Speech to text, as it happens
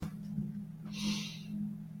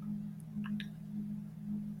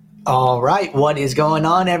All right, what is going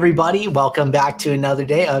on, everybody? Welcome back to another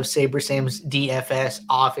day of SaberSim's DFS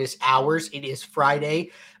office hours. It is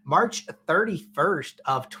Friday, March 31st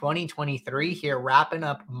of 2023 here, wrapping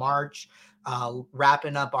up March,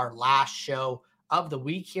 wrapping up our last show of the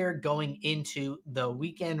week here, going into the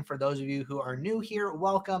weekend. For those of you who are new here,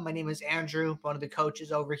 welcome. My name is Andrew, one of the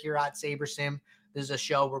coaches over here at SaberSim. This is a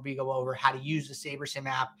show where we go over how to use the SaberSim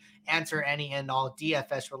app, answer any and all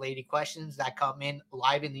DFS related questions that come in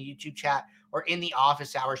live in the YouTube chat or in the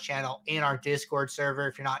office hours channel in our Discord server.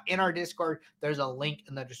 If you're not in our Discord, there's a link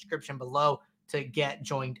in the description below to get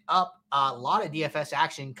joined up. A lot of DFS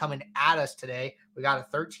action coming at us today. We got a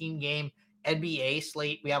 13 game NBA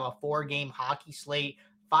slate. We have a 4-game hockey slate,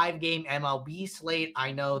 5-game MLB slate.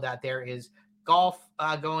 I know that there is golf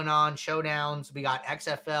going on, showdowns. We got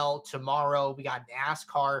XFL tomorrow. We got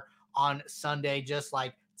NASCAR on Sunday. Just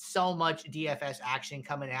like so much DFS action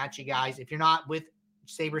coming at you guys. If you're not with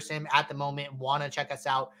SaberSim at the moment, want to check us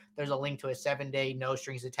out, there's a link to a 7-day, no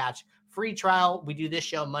strings attached free trial. We do this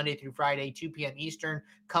show Monday through Friday, 2 p.m. Eastern.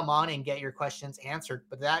 Come on and get your questions answered.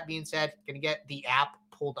 But that being said, going to get the app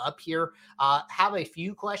pulled up here. Have a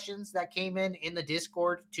few questions that came in the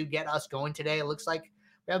Discord to get us going today. It looks like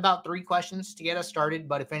we have about 3 questions to get us started,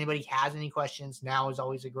 but if anybody has any questions, now is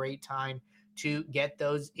always a great time to get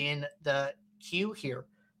those in the queue here.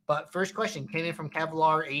 But first question came in from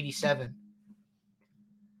Kevlar87.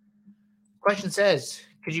 Question says,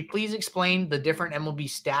 could you please explain the different MLB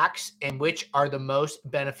stacks and which are the most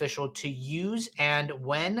beneficial to use and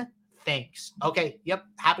when? Thanks. Okay, yep,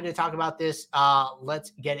 happy to talk about this.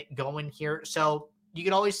 Let's get it going here. So you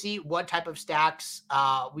can always see what type of stacks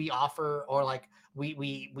we offer or like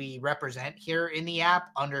we represent here in the app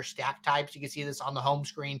under stack types. You can see this on the home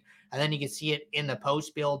screen, and then you can see it in the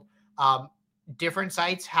post build. Different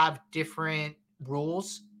sites have different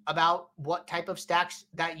rules about what type of stacks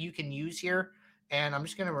that you can use here. And I'm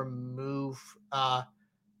just going to remove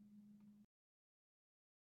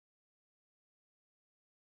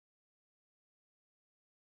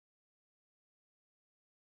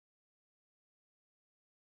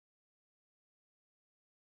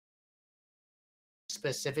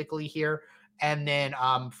specifically here. And then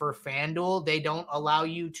for FanDuel, they don't allow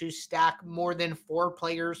you to stack more than 4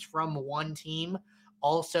 players from one team.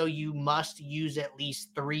 Also, you must use at least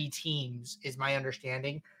 3 teams, is my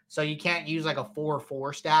understanding. So you can't use like a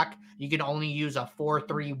 4-4 stack. You can only use a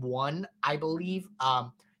 4-3-1, I believe.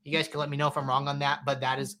 You guys can let me know if I'm wrong on that, but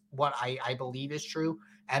that is what I believe is true.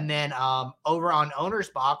 And then over on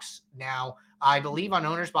OwnersBox now, I believe on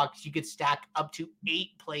OwnersBox, you could stack up to 8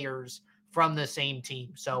 players from the same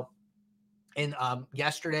team. So in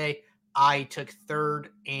yesterday, I took third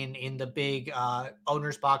in the big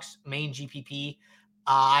OwnersBox main GPP.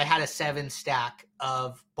 I had a 7 stack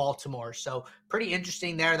of Baltimore. So pretty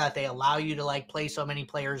interesting there that they allow you to like play so many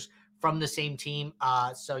players from the same team.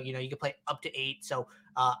 So, you can play up to 8. So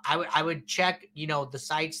I would check, the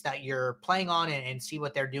sites that you're playing on and see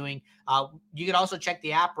what they're doing. You could also check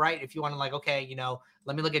the app, right? If you want to like, okay,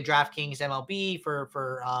 let me look at DraftKings MLB for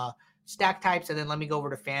stack types, and then let me go over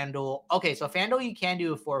to FanDuel. Okay, so FanDuel, you can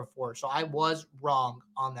do a 4-4. So I was wrong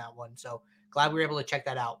on that one. So glad we were able to check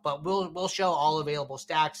that out. But we'll show all available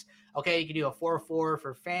stacks. Okay, you can do a 4-4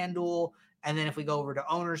 for FanDuel, and then if we go over to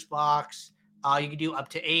OwnersBox, you can do up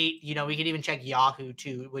to 8. We can even check Yahoo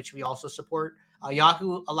too, which we also support.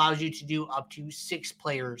 Yahoo allows you to do up to 6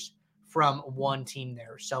 players from one team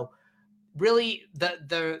there. So really,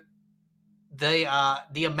 the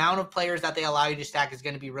amount of players that they allow you to stack is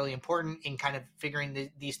going to be really important in kind of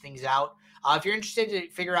figuring these things out. If you're interested to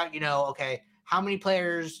figure out, okay, how many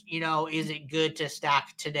players, is it good to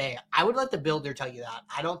stack today? I would let the builder tell you that.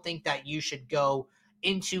 I don't think that you should go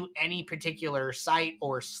into any particular site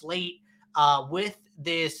or slate with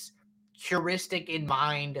this heuristic in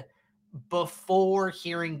mind before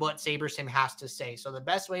hearing what SaberSim has to say. So the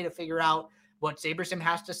best way to figure out what SaberSim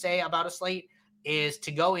has to say about a slate is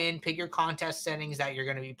to go in, pick your contest settings that you're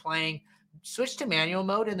going to be playing, switch to manual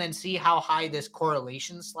mode, and then see how high this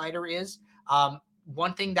correlation slider is.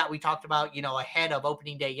 One thing that we talked about, ahead of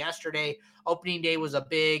opening day yesterday, opening day was a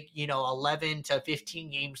big, 11 to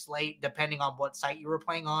 15 game slate, depending on what site you were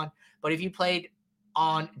playing on. But if you played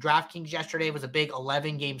on DraftKings yesterday, it was a big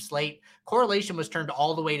 11 game slate. Correlation was turned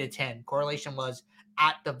all the way to 10. Correlation was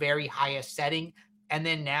at the very highest setting. And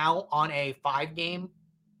then now on a 5-game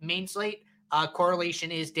main slate,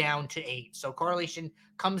 correlation is down to 8. So correlation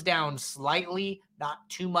comes down slightly, not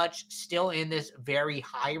too much, still in this very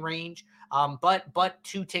high range, but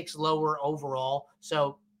 2 ticks lower overall.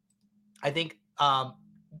 So I think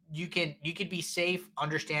you could be safe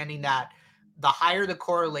understanding that the higher the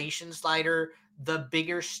correlation slider, the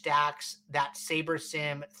bigger stacks that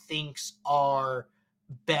SaberSim thinks are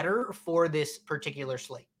better for this particular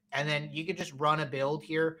slate. And then you could just run a build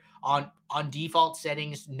here on default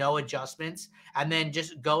settings, no adjustments, and then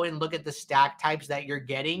just go and look at the stack types that you're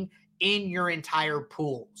getting in your entire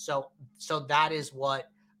pool. So that is what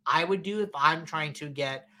I would do if I'm trying to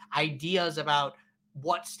get ideas about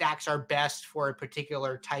what stacks are best for a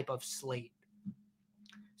particular type of slate.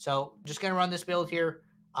 So just going to run this build here.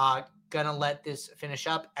 Going to let this finish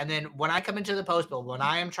up. And then when I come into the post build, when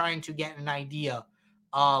I am trying to get an idea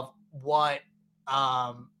of what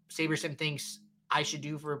SaberSim thinks I should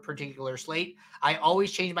do for a particular slate, I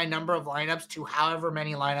always change my number of lineups to however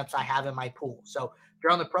many lineups I have in my pool. So if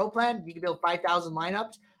you're on the pro plan, you can build 5,000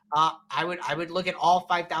 lineups. I would look at all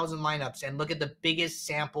 5,000 lineups and look at the biggest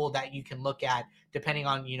sample that you can look at depending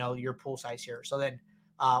on, your pool size here. So then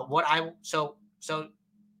so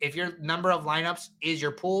if your number of lineups is your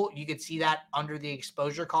pool, you can see that under the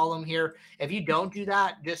exposure column here. If you don't do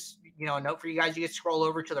that, just, a note for you guys, you can scroll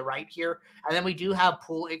over to the right here. And then we do have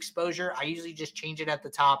pool exposure. I usually just change it at the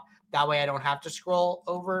top. That way I don't have to scroll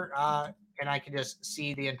over and I can just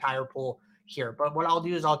see the entire pool here. But what I'll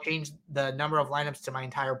do is I'll change the number of lineups to my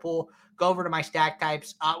entire pool, go over to my stack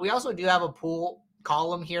types. We also do have a pool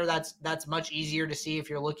column here. That's much easier to see if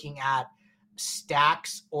you're looking at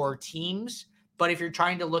stacks or teams. But if you're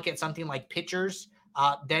trying to look at something like pitchers,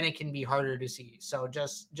 then it can be harder to see. So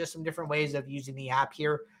just some different ways of using the app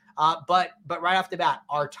here. But right off the bat,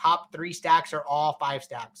 our top 3 stacks are all 5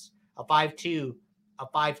 stacks: a 5-2, a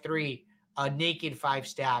 5-3, a naked 5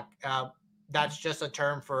 stack. That's just a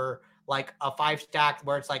term for like a 5 stack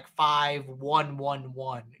where it's like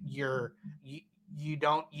 5-1-1-1. You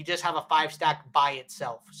just have a 5 stack by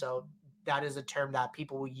itself. So that is a term that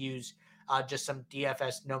people will use. Just some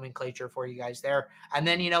DFS nomenclature for you guys there. And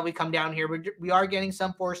then, we come down here. We are getting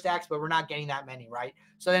some 4 stacks, but we're not getting that many, right?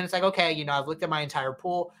 So then it's like, okay, I've looked at my entire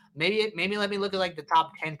pool. Maybe let me look at like the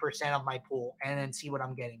top 10% of my pool and then see what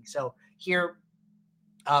I'm getting. So here,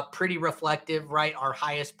 pretty reflective, right? Our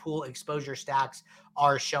highest pool exposure stacks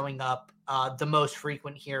are showing up the most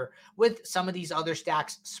frequent here, with some of these other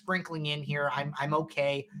stacks sprinkling in here. I'm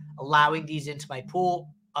okay allowing these into my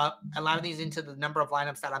pool. Allowing these into the number of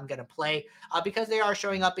lineups that I'm going to play because they are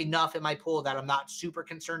showing up enough in my pool that I'm not super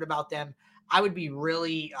concerned about them. I would be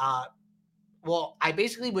really, I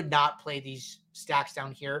basically would not play these stacks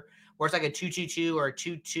down here where it's like a 2-2-2 or a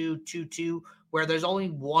 2-2-2-2, where there's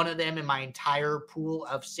only one of them in my entire pool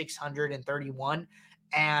of 631.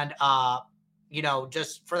 And,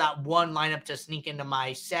 just for that one lineup to sneak into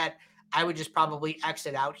my set, I would just probably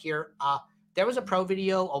exit out here. There was a pro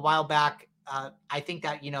video a while back. I think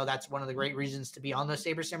that, that's one of the great reasons to be on the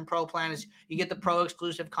SaberSim Pro plan is you get the pro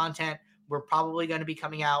exclusive content. We're probably going to be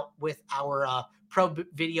coming out with our pro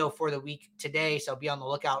video for the week today. So be on the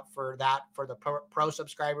lookout for that for the pro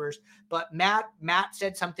subscribers. But Matt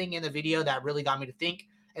said something in the video that really got me to think.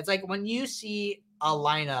 It's like when you see a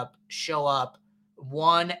lineup show up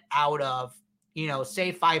 1 out of,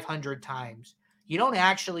 say 500 times, you don't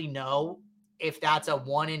actually know if that's a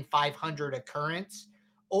 1 in 500 occurrence,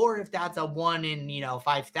 or if that's a 1 in,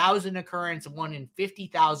 5,000 occurrence, 1 in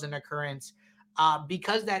 50,000 occurrence,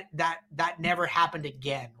 because that never happened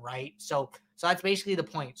again, right? So that's basically the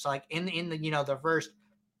point. So like in the the first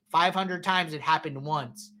 500 times it happened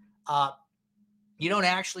once, you don't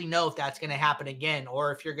actually know if that's going to happen again,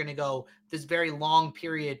 or if you're going to go this very long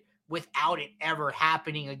period without it ever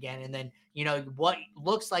happening again. And then, what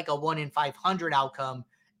looks like a 1 in 500 outcome,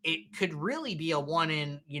 it could really be a 1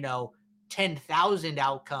 in, 10,000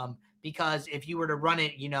 outcome, because if you were to run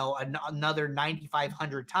it, another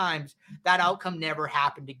 9,500 times, that outcome never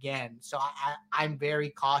happened again. So I'm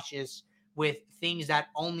very cautious with things that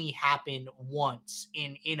only happen once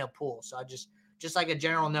in a pool. So I just like a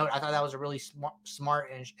general note, I thought that was a really smart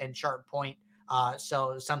and sharp point.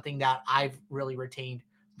 So something that I've really retained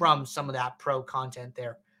from some of that pro content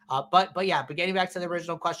there. But getting back to the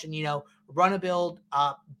original question, run a build,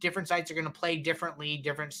 different sites are going to play differently.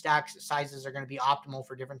 Different stack sizes are going to be optimal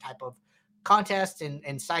for different type of contests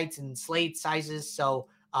and sites and slate sizes. So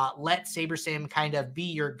let SaberSim kind of be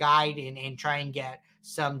your guide and try and get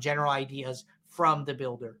some general ideas from the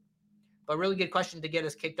builder. But really good question to get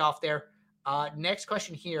us kicked off there. Next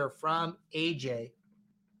question here from AJ.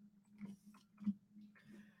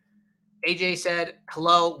 AJ said,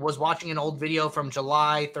 hello, was watching an old video from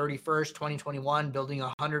July 31st, 2021, building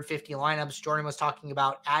 150 lineups. Jordan was talking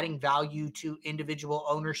about adding value to individual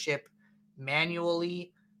ownership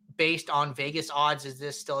manually based on Vegas odds. Is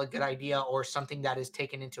this still a good idea or something that is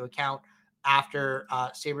taken into account after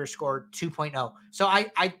Saber scored 2.0? So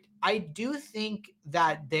I do think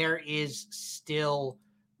that there is still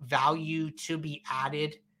value to be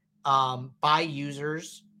added by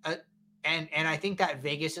users. And I think that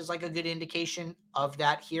Vegas is like a good indication of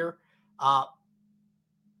that here. Uh,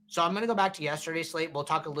 so I'm going to go back to yesterday's slate. We'll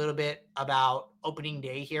talk a little bit about opening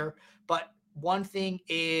day here. But one thing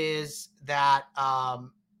is that,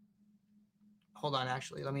 hold on,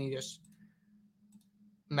 actually, let me just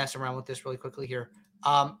mess around with this really quickly here.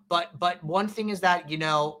 But one thing is that,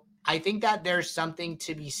 I think that there's something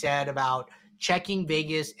to be said about checking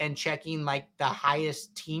Vegas and checking like the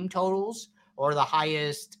highest team totals or the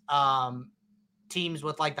highest teams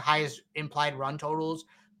with like the highest implied run totals.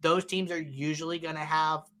 Those teams are usually going to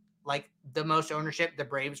have like the most ownership. The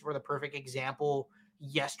Braves were the perfect example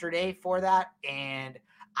yesterday for that. And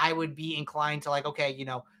I would be inclined to like, okay,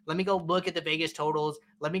 let me go look at the Vegas totals.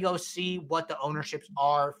 Let me go see what the ownerships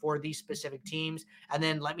are for these specific teams. And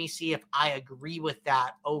then let me see if I agree with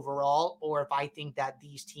that overall, or if I think that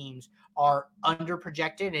these teams are under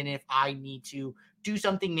projected and if I need to do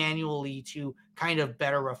something manually to kind of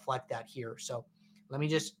better reflect that here. So let me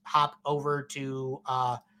just hop over to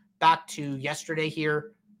back to yesterday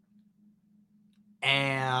here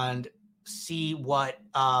and see what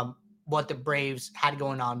the Braves had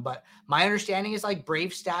going on. But my understanding is like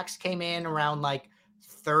Brave stacks came in around like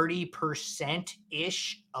 30%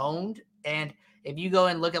 ish owned. And if you go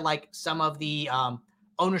and look at like some of the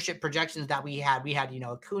ownership projections that we had,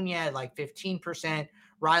 Acuna at like 15%,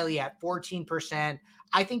 Riley at 14%.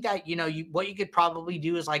 I think that, what you could probably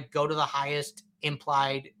do is like go to the highest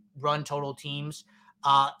implied run total teams,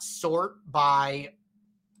 sort by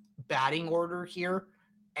batting order here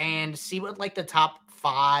and see what like the top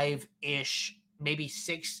 5-ish, maybe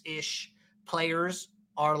 6-ish players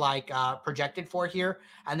are like projected for here,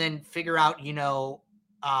 and then figure out,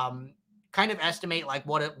 kind of estimate like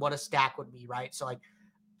what a stack would be, right? So like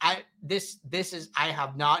I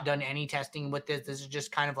have not done any testing with this. This is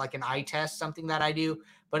just kind of like an eye test, something that I do.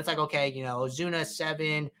 But it's like, okay, Ozuna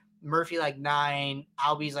 7, Murphy like 9,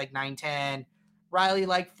 Albies like 9, 10, Riley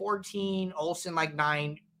like 14, Olsen like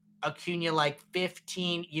 9, Acuna like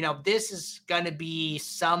 15. This is gonna be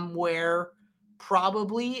somewhere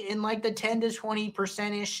probably in like the 10 to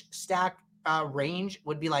 20% ish stack range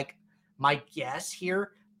would be like my guess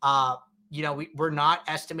here. We're not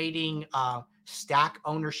estimating stack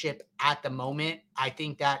ownership at the moment. I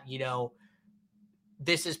think that,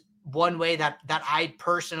 this is one way that I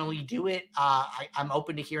personally do it. I'm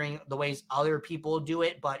open to hearing the ways other people do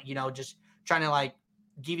it, but, just trying to like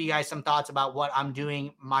give you guys some thoughts about what I'm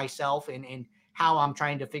doing myself and how I'm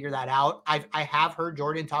trying to figure that out. I have heard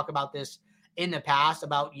Jordan talk about this in the past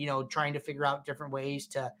about, trying to figure out different ways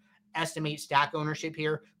to estimate stack ownership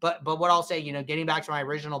here. But what I'll say, getting back to my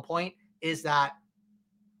original point is that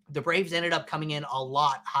the Braves ended up coming in a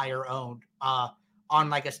lot higher owned on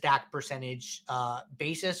like a stack percentage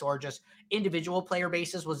basis, or just individual player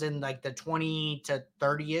basis was in like the 20 to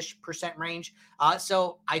 30-ish% range.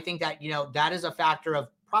 So I think that, that is a factor of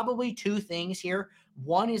probably two things here.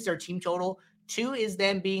 One is their team total. Two is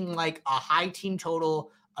them being like a high team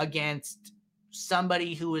total against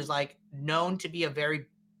somebody who is like known to be a very,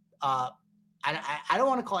 I don't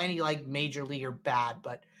want to call any like major leaguer bad,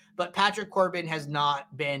 but Patrick Corbin has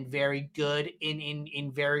not been very good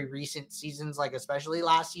in very recent seasons, like especially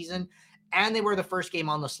last season. And they were the first game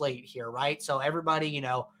on the slate here, right? So everybody,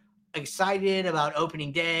 excited about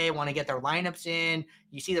opening day, want to get their lineups in.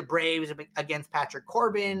 You see the Braves against Patrick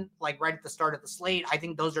Corbin, like right at the start of the slate. I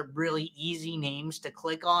think those are really easy names to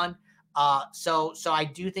click on. So I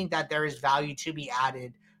do think that there is value to be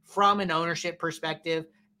added from an ownership perspective,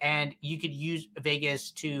 and you could use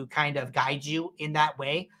Vegas to kind of guide you in that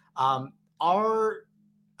way.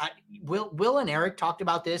 Will and Eric talked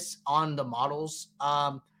about this on the models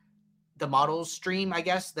stream, I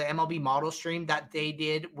guess, the MLB model stream that they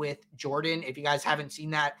did with Jordan. If you guys haven't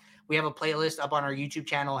seen that, we have a playlist up on our YouTube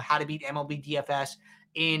channel, How to Beat MLB DFS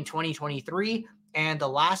in 2023. And the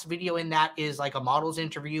last video in that is like a models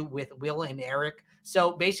interview with Will and Eric.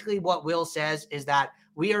 So basically what Will says is that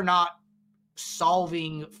we are not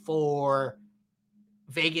solving for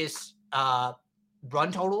Vegas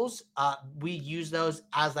run totals. We use those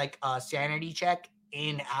as like a sanity check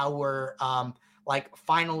in our like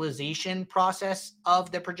finalization process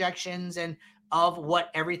of the projections and of what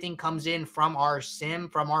everything comes in from our sim,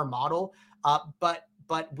 from our model. But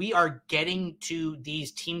we are getting to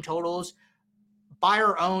these team totals by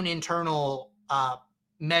our own internal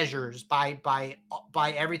measures, by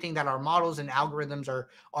everything that our models and algorithms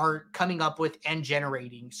are coming up with and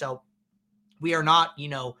generating. So we are not,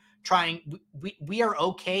 we are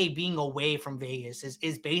okay being away from Vegas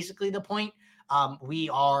is basically the point. we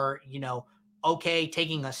are, okay,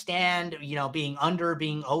 taking a stand, being under,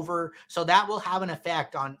 being over. So that will have an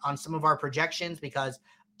effect on some of our projections, because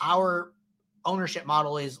our ownership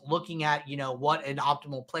model is looking at, what an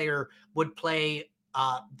optimal player would play,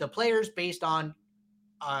 the players based on,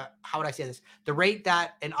 how would I say this? The rate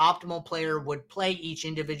that an optimal player would play each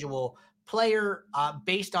individual player,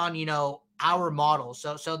 based on, our model.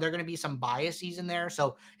 So there are going to be some biases in there.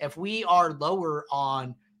 So if we are lower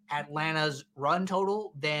on Atlanta's run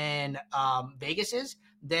total than Vegas is,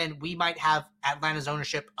 then we might have Atlanta's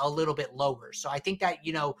ownership a little bit lower. So I think that,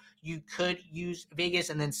 you could use Vegas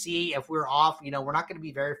and then see if we're off. We're not going to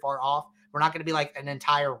be very far off. We're not going to be like an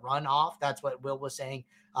entire run off. That's what Will was saying.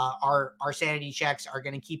 Our sanity checks are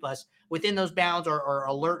going to keep us within those bounds, or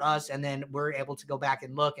alert us, and then we're able to go back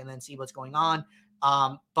and look and then see what's going on.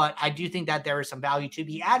 But I do think that there is some value to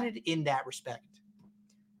be added in that respect.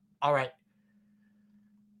 All right.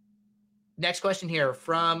 Next question here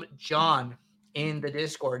from John in the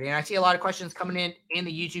Discord. And I see a lot of questions coming in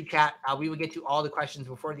the YouTube chat. We will get to all the questions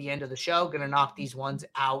before the end of the show. Going to knock these ones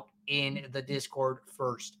out in the Discord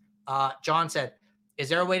first. John said, is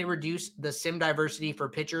there a way to reduce the sim diversity for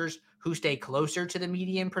pitchers who stay closer to the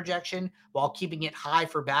median projection while keeping it high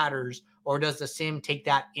for batters, or does the sim take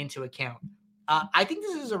that into account? I think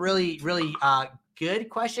this is a really, really good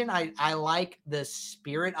question. I like the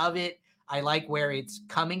spirit of it. I like where it's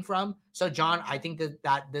coming from. So, John, I think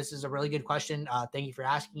that this is a really good question. Thank you for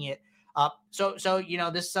asking it. So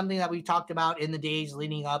this is something that we've talked about in the days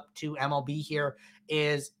leading up to MLB here,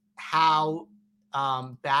 is how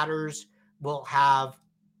batters will have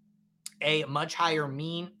a much higher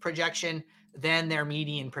mean projection than their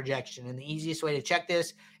median projection. And the easiest way to check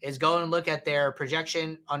this is go and look at their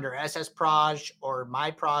projection under SSProj or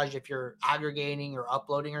MyProj if you're aggregating or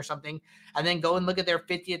uploading or something, and then go and look at their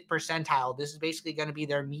 50th percentile. This is basically going to be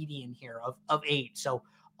their median here of 8. So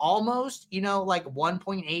almost, like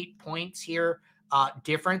 1.8 points here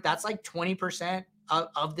different. That's like 20%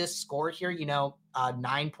 of this score here,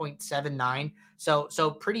 9.79.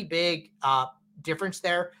 So pretty big difference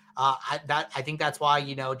there. I think that's why,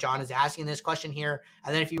 John is asking this question here.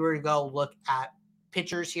 And then if you were to go look at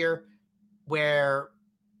pitchers here, where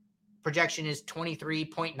projection is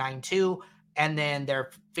 23.92, and then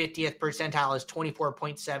their 50th percentile is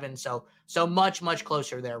 24.7. So much, much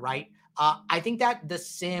closer there, right? I think that the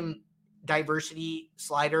sim diversity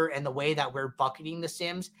slider and the way that we're bucketing the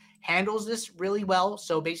sims handles this really well.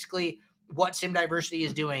 So basically what sim diversity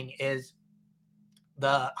is doing is,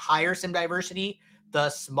 the higher sim diversity, the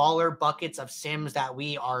smaller buckets of sims that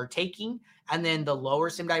we are taking, and then the lower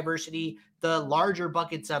sim diversity, the larger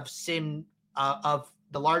buckets of sims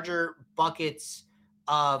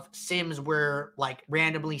we're like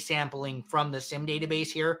randomly sampling from the sim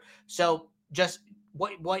database here. So just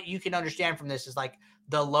what you can understand from this is, like,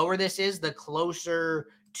 the lower this is, the closer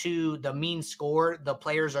to the mean score the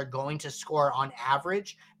players are going to score on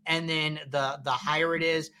average. And then the higher it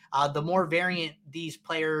is, the more variant these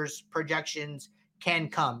players' projections can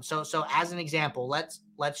come. So as an example,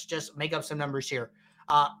 let's just make up some numbers here.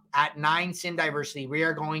 At 9 sim diversity, we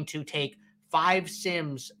are going to take 5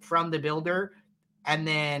 sims from the builder and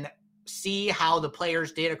then see how the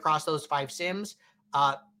players did across those 5 sims.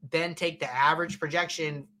 Then take the average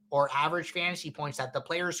projection or average fantasy points that the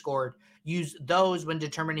players scored, use those when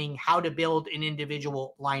determining how to build an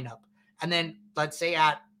individual lineup. And then let's say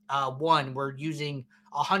at 1, we're using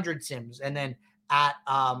 100 sims. And then at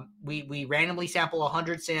we randomly sample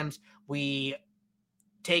 100 sims. We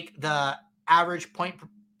take the average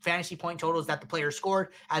fantasy point totals that the player scored,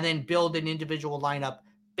 and then build an individual lineup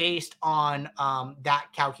based on that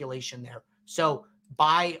calculation there. So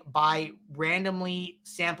by randomly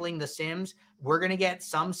sampling the sims, we're going to get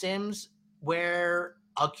some sims where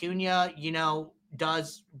Acuna,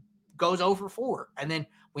 goes over 4. And then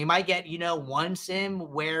we might get, one sim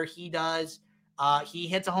where he does, he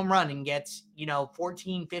hits a home run and gets,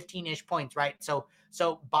 14, 15-ish points, right? So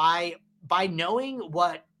by knowing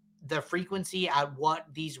what the frequency at what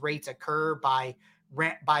these rates occur by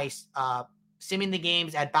simming the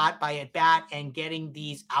games at bat and getting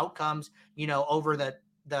these outcomes, over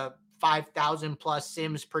the 5,000 plus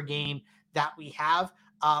sims per game that we have,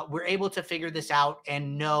 we're able to figure this out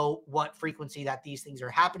and know what frequency that these things are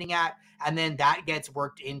happening at. And then that gets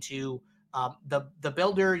worked into the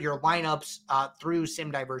builder, your lineups through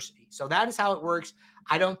sim diversity. So that is how it works.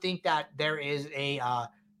 I don't think that there is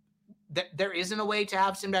there isn't a way to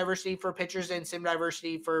have sim diversity for pitchers and sim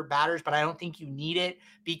diversity for batters, but I don't think you need it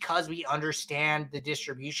because we understand the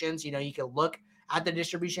distributions. You can look at the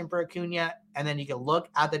distribution for Acuna, and then you can look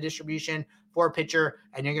at the distribution for a pitcher,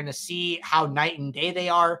 and you're going to see how night and day they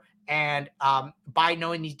are. And by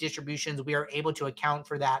knowing these distributions, we are able to account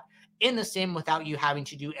for that in the sim without you having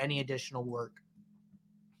to do any additional work.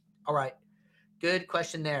 All right. Good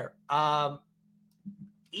question there.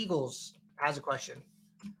 Eagles has a question.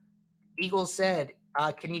 Eagles said,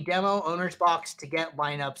 can you demo OwnersBox to get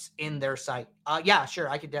lineups in their site? Yeah, sure.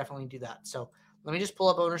 I could definitely do that. So let me just pull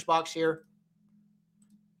up OwnersBox here.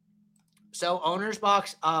 So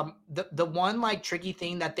OwnersBox, the one like tricky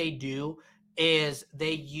thing that they do is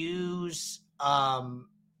they use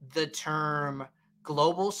the term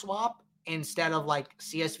global swap instead of like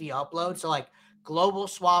CSV upload. So like global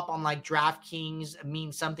swap on like DraftKings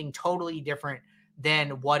means something totally different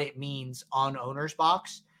than what it means on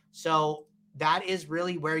OwnersBox. So that is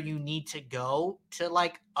really where you need to go to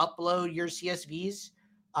like upload your CSVs.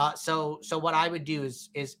 So what I would do is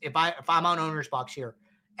if I'm on OwnersBox here,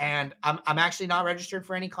 and I'm actually not registered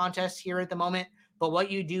for any contests here at the moment. But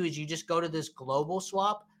what you do is you just go to this global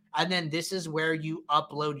swap, and then this is where you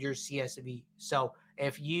upload your CSV. So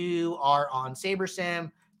if you are on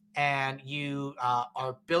SaberSim and you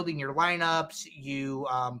are building your lineups, you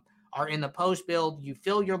are in the post build, you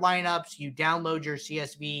fill your lineups, you download your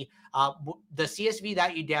CSV. The CSV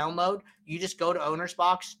that you download, you just go to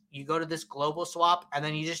OwnersBox, you go to this global swap, and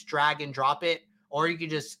then you just drag and drop it, or you could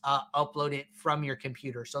just upload it from your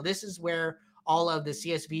computer. So this is where all of the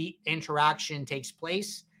CSV interaction takes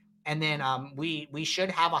place. And then we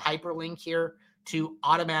should have a hyperlink here to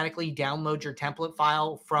automatically download your template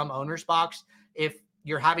file from OwnersBox. If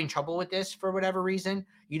you're having trouble with this for whatever reason,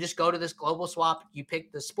 you just go to this global swap, you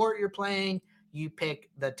pick the sport you're playing, you pick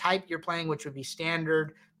the type you're playing, which would be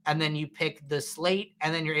standard, and then you pick the slate,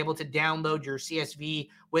 and then you're able to download your CSV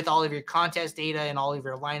with all of your contest data and all of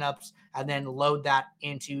your lineups, and then load that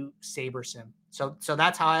into SaberSim. So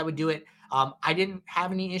that's how I would do it. I didn't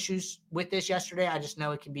have any issues with this yesterday. I just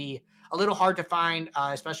know it can be a little hard to find,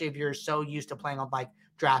 especially if you're so used to playing on like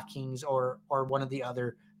DraftKings or one of the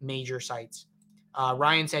other major sites.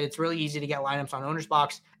 Ryan said it's really easy to get lineups on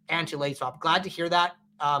OwnersBox and to late swap. Glad to hear that.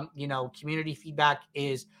 Community feedback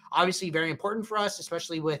is obviously very important for us,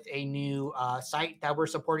 especially with a new site that we're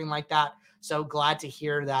supporting like that. So glad to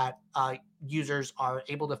hear that users are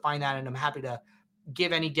able to find that, and I'm happy to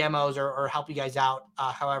give any demos or help you guys out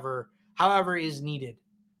however is needed.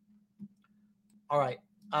 All right.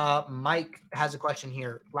 Mike has a question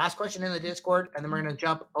here. Last question in the Discord, and then we're going to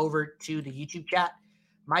jump over to the YouTube chat.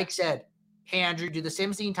 Mike said, hey, Andrew, do the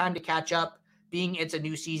Sims need time to catch up, being it's a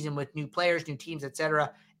new season with new players, new teams,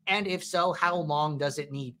 etc.? And if so, how long does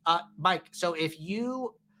it need? Mike, so if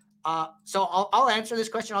you so I'll answer this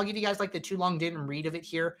question. I'll give you guys like the too long didn't read of it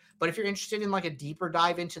here. But if you're interested in like a deeper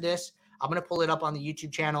dive into this, I'm going to pull it up on the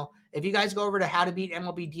YouTube channel. If you guys go over to how to beat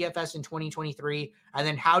MLB DFS in 2023, and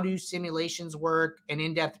then how do simulations work, an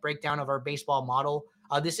in-depth breakdown of our baseball model.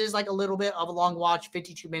 This is like a little bit of a long watch,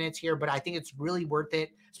 52 minutes here, but I think it's really worth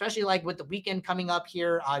it, especially like with the weekend coming up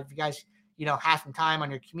here. If you guys, have some time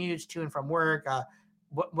on your commutes to and from work,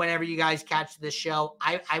 whenever you guys catch this show,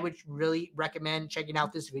 I would really recommend checking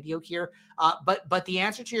out this video here. But the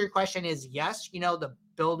answer to your question is yes. The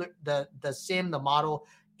builder, the sim, the model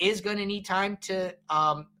is going to need time to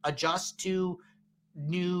adjust to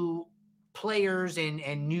new players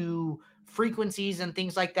and new frequencies and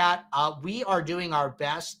things like that. We are doing our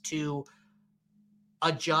best to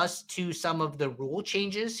adjust to some of the rule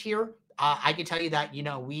changes here. I can tell you that,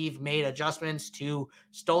 we've made adjustments to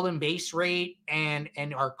stolen base rate and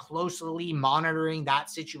are closely monitoring that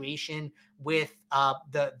situation with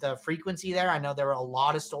the frequency there. I know there were a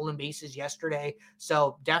lot of stolen bases yesterday.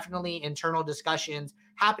 So definitely internal discussions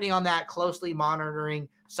happening on that, closely monitoring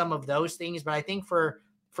some of those things. But I think for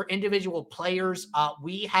individual players,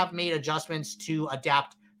 we have made adjustments to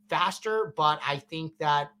adapt faster. But I think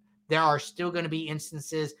that there are still going to be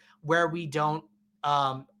instances where we don't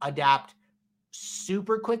adapt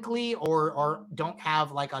super quickly or don't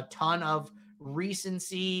have like a ton of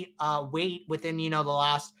recency weight within, the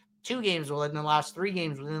last 2 games, within the last 3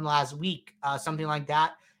 games, within the last week, something like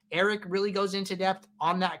that. Eric really goes into depth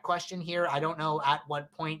on that question here. I don't know at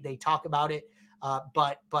what point they talk about it,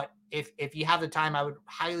 but if you have the time, I would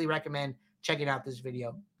highly recommend checking out this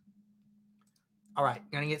video. All right,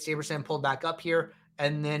 going to get SaberSim pulled back up here,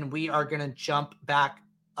 and then we are going to jump back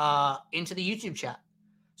into the YouTube chat.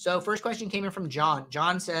 So first question came in from John.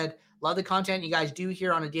 John said, love the content you guys do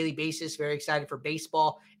here on a daily basis. Very excited for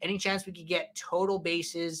baseball. Any chance we could get total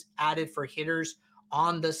bases added for hitters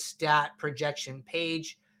on the stat projection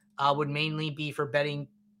page? Would mainly be for betting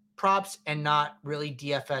props and not really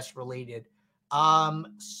DFS related.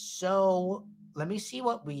 So let me see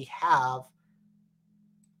what we have.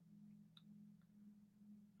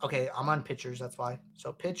 Okay, I'm on pitchers. That's why.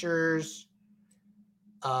 So pitchers.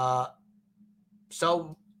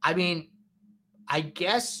 So I mean, I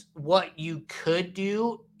guess what you could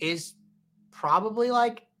do is probably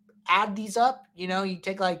like add these up. You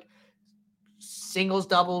take like singles,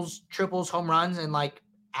 doubles, triples, home runs, and like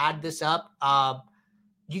add this up.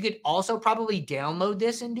 You could also probably download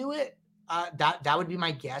this and do it. That would be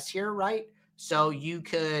my guess here, right? So you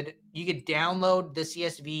could download the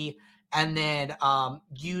CSV and then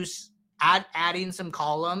use add in some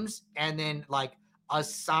columns and then like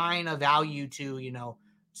assign a value to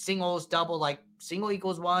singles, double, like single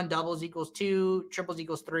equals 1, doubles equals 2, triples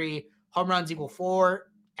equals 3, home runs equal 4,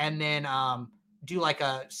 and then do like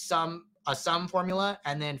a sum formula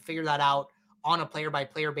and then figure that out on a player by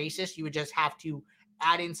player basis. You would just have to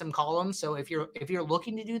add in some columns. So if you're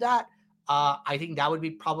looking to do that, I think that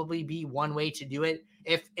would probably be one way to do it.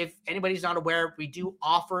 If anybody's not aware, we do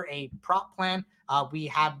offer a prop plan. We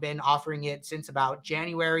have been offering it since about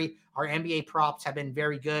January. Our NBA props have been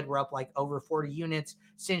very good. We're up like over 40 units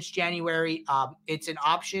since January. It's an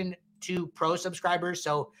option to pro subscribers.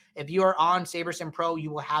 So if you are on SaberSim Pro,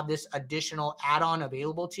 you will have this additional add-on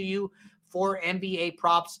available to you for NBA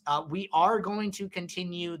props. We are going to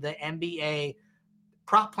continue the NBA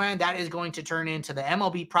prop plan. That is going to turn into the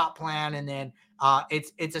MLB prop plan, and then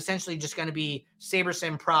it's essentially just going to be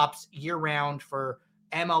SaberSim props year round for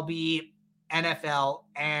MLB, NFL,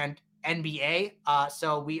 and NBA.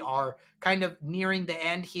 So we are kind of nearing the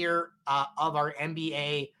end here of our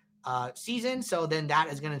NBA season. So then that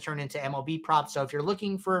is going to turn into MLB props. So if you're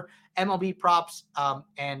looking for MLB props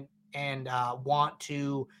and want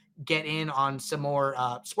to get in on some more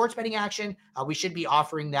sports betting action, we should be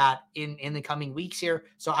offering that in the coming weeks here.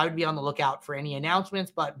 So I would be on the lookout for any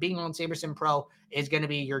announcements, but being on SaberSim Pro is going to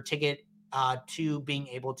be your ticket to being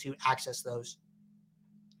able to access those.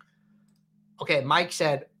 Okay, Mike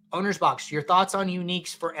said, OwnersBox, your thoughts on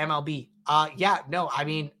uniques for MLB? Yeah, no, I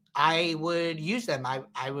mean, I would use them. I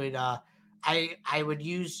would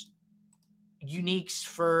use uniques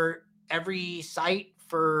for every site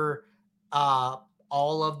for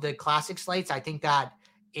all of the classic slates. I think that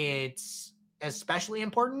it's especially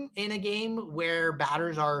important in a game where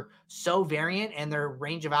batters are so variant and their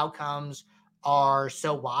range of outcomes are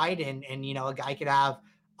so wide. And a guy could have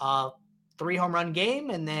a 3 home run game,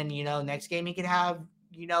 and then next game he could have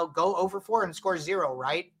go over 4 and score 0,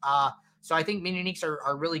 right? So I think min uniques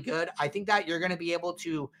are really good. I think that you're going to be able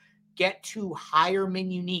to get to higher min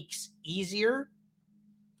uniques easier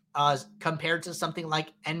compared to something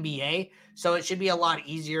like NBA. So it should be a lot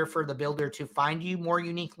easier for the builder to find you more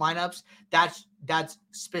unique lineups. That's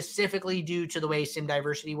specifically due to the way sim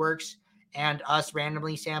diversity works and us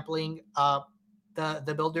randomly sampling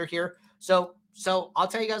the builder here. So I'll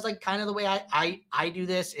tell you guys, like, kind of the way I do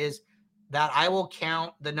this is that I will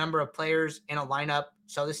count the number of players in a lineup.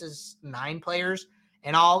 So this is 9 players,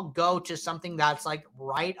 and I'll go to something that's like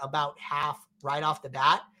right about half right off the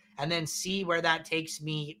bat, and then see where that takes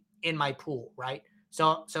me in my pool, right?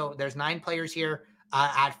 So there's 9 players here.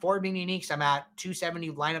 At 4 min uniques, I'm at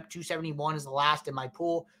 270. Lineup 271 is the last in my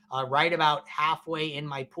pool, right about halfway in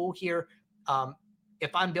my pool here.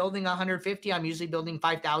 If I'm building 150, I'm usually building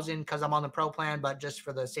 5,000 because I'm on the pro plan, but just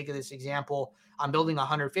for the sake of this example, I'm building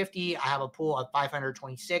 150. I have a pool of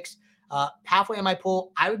 526. Halfway in my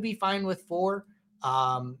pool, I would be fine with 4.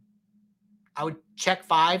 I would check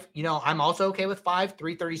 5. I'm also okay with 5,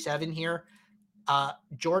 337 here.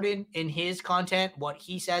 Jordan, in his content, what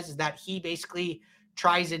he says is that he basically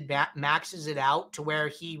tries it maxes it out to where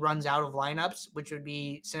he runs out of lineups, which would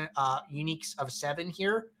be uniques of 7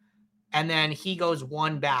 here. And then he goes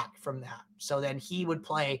 1 back from that. So then he would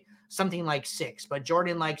play something like 6. But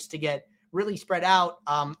Jordan likes to get really spread out.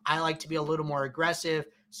 I like to be a little more aggressive.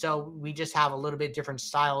 So we just have a little bit different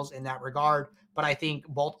styles in that regard. But I think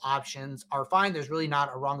both options are fine. There's really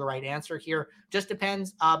not a wrong or right answer here. Just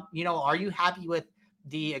depends. Are you happy with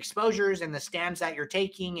the exposures and the stands that you're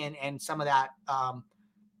taking and some of that,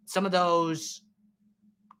 some of those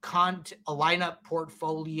lineup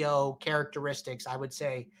portfolio characteristics, I would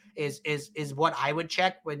say is what I would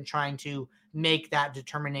check when trying to make that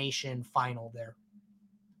determination final there.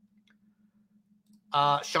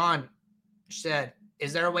 Sean said,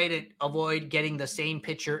 is there a way to avoid getting the same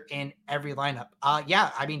pitcher in every lineup?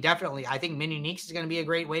 Yeah, I mean, definitely. I think min uniques is going to be a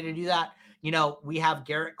great way to do that. We have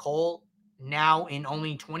Garrett Cole now in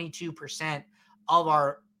only 22% of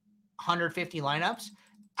our 150 lineups,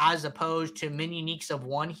 as opposed to min uniques of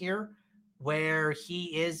 1 here, where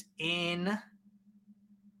he is in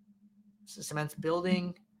Cement's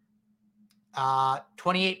building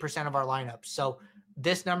 28% of our lineups. So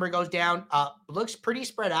this number goes down. Looks pretty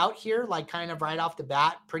spread out here, like kind of right off the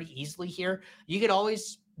bat, pretty easily here. You could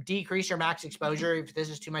always decrease your max exposure if this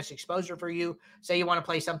is too much exposure for you. Say you want to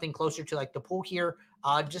play something closer to like the pool here,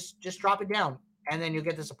 just drop it down, and then you'll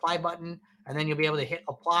get the supply button, and then you'll be able to hit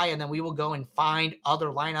apply, and then we will go and find other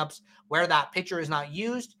lineups where that pitcher is not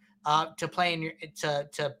used to play in your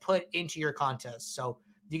to put into your contest. So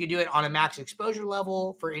you could do it on a max exposure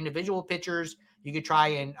level for individual pitchers. You could try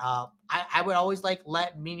and I would always like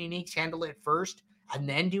let mini uniques handle it first and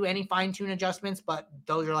then do any fine tune adjustments. But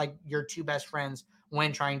those are like your two best friends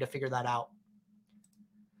when trying to figure that out.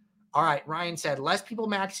 All right. Ryan said less people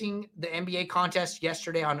maxing the NBA contest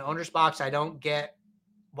yesterday on OwnersBox. I don't get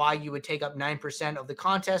why you would take up 9% of the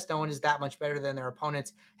contest. No one is that much better than their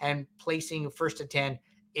opponents, and placing first to 10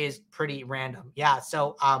 is pretty random. Yeah.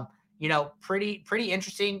 So, pretty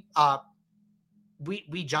interesting.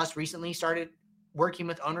 We just recently started working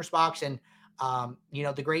with OwnersBox, and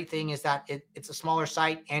the great thing is that it's a smaller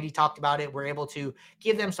site. Andy talked about it. We're able to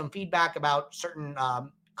give them some feedback about certain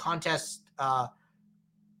contest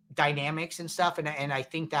dynamics and stuff. And I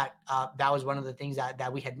think that that was one of the things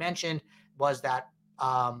that we had mentioned was that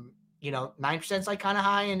 9% is like kind of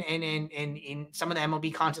high, and in some of the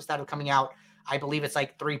MLB contests that are coming out, I believe it's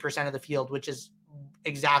like 3% of the field, which is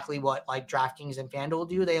exactly what like DraftKings and FanDuel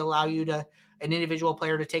do. They allow you to an individual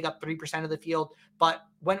player to take up 3% of the field. But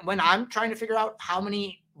when I'm trying to figure out how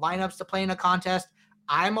many lineups to play in a contest,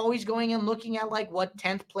 I'm always going and looking at like what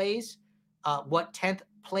 10th place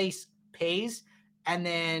pays, and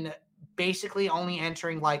then basically only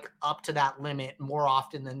entering like up to that limit more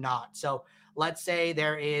often than not. So let's say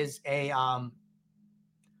there is a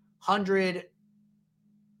 100.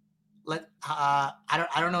 I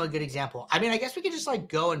don't know a good example. I mean, I guess we could just like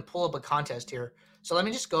go and pull up a contest here. So let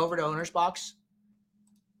me just go over to OwnersBox,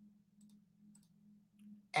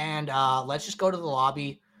 and let's just go to the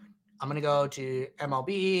lobby. I'm gonna go to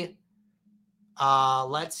MLB.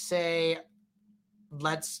 Let's say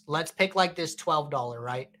let's pick like this $12,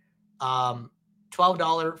 right?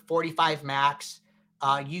 $12, 45 max.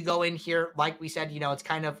 You go in here, like we said, it's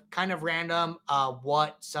kind of random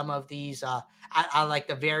what some of these I like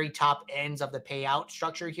the very top ends of the payout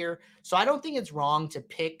structure here. So I don't think it's wrong to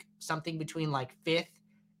pick something between like 5th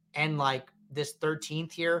and like this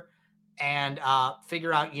 13th here, and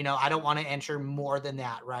figure out, I don't want to enter more than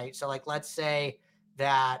that, right? So like, let's say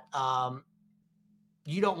that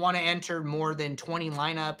you don't want to enter more than 20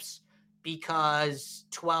 lineups because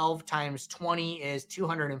 12 times 20 is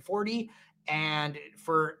 240. And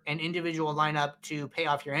for an individual lineup to pay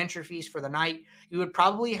off your entry fees for the night, you would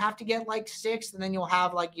probably have to get like 6, and then you'll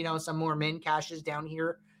have like, some more min cashes down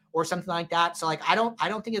here or something like that. So like, I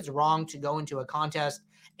don't think it's wrong to go into a contest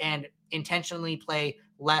and intentionally play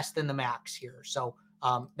less than the max here. So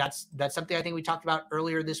that's something I think we talked about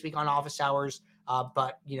earlier this week on office hours.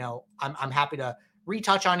 But I'm happy to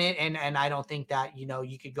retouch on it. And I don't think that,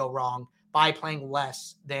 you could go wrong by playing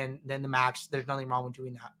less than the max. There's nothing wrong with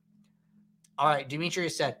doing that. All right.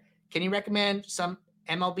 Demetrius said, can you recommend some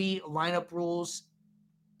MLB lineup rules,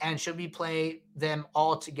 and should we play them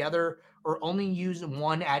all together or only use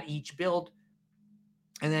one at each build?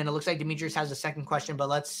 And then it looks like Demetrius has a second question, but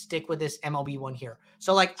let's stick with this MLB one here.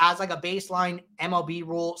 So like as like a baseline MLB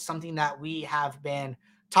rule, something that we have been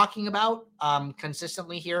talking about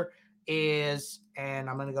consistently here is, and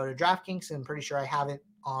I'm going to go to DraftKings, and I'm pretty sure I have it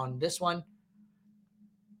on this one.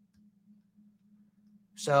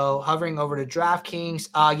 So hovering over to DraftKings,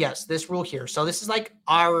 yes, this rule here. So this is like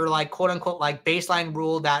our like quote unquote like baseline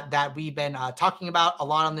rule that we've been talking about a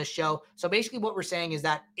lot on this show. So basically what we're saying is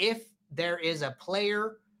that if there is a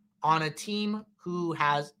player on a team who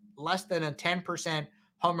has less than a 10%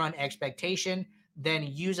 home run expectation, then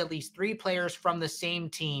use at least 3 players from the same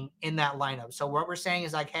team in that lineup. So what we're saying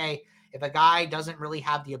is like, hey, if a guy doesn't really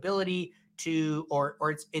have the ability to, or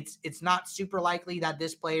it's not super likely that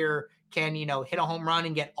this player can, hit a home run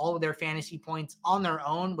and get all of their fantasy points on their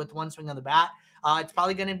own with one swing of the bat, it's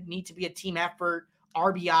probably going to need to be a team effort,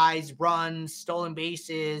 RBIs, runs, stolen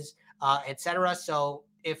bases, etc. So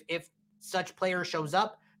if such player shows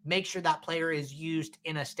up, make sure that player is used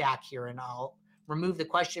in a stack here. And I'll remove the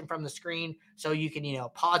question from the screen so you can,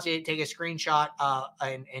 pause it, take a screenshot,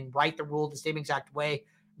 and write the rule the same exact way.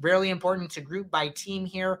 Really important to group by team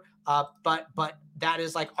here. But that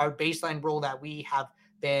is like our baseline rule that we have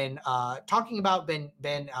been talking about, been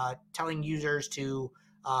telling users to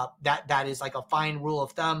that is like a fine rule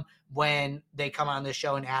of thumb when they come on the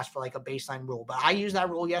show and ask for like a baseline rule. But I used that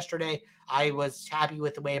rule yesterday. I was happy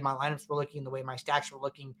with the way my lineups were looking, the way my stacks were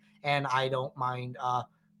looking, and I don't mind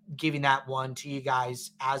giving that one to you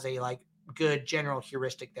guys as a like good general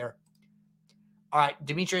heuristic there. All right.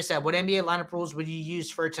 Demetrius said, what NBA lineup rules would you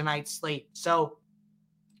use for tonight's slate? So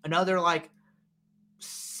another like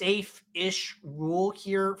safe-ish rule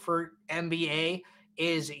here for NBA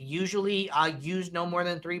is usually use no more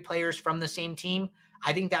than 3 players from the same team.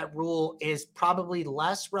 I think that rule is probably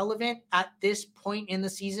less relevant at this point in the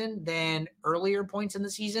season than earlier points in the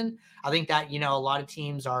season. I think that, a lot of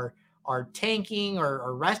teams are tanking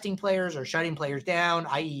or resting players or shutting players down,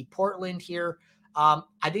 i.e. Portland here. I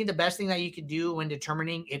think the best thing that you could do when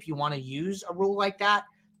determining if you want to use a rule like that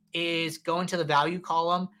is go into the value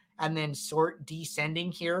column and then sort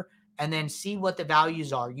descending here and then see what the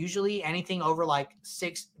values are. Usually anything over like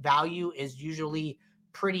 6 value is usually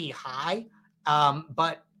pretty high.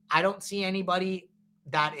 But I don't see anybody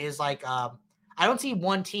that is like, I don't see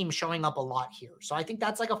one team showing up a lot here. So I think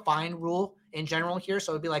that's like a fine rule in general here.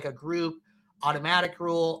 So it'd be like a group automatic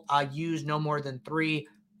rule, use no more than 3,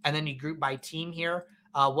 and then you group by team here.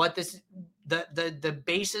 The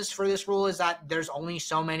basis for this rule is that there's only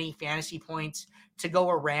so many fantasy points to go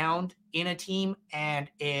around in a team. And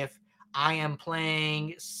if I am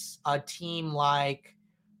playing a team like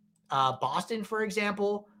Boston, for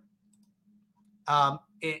example,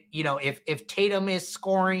 if Tatum is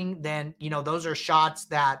scoring, then, those are shots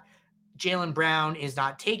that Jaylen Brown is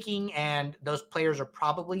not taking, and those players are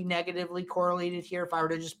probably negatively correlated here if I were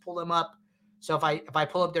to just pull them up. So if I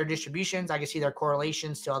pull up their distributions, I can see their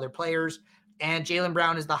correlations to other players. And Jaylen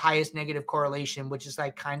Brown is the highest negative correlation, which is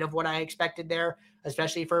like kind of what I expected there,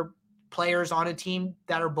 especially for players on a team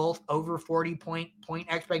that are both over 40 point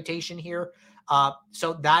expectation here.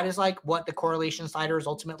 So that is like what the correlation slider is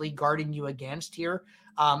ultimately guarding you against here.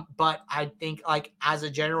 But I think like as a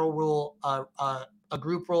general rule, a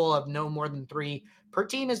group rule of no more than 3 per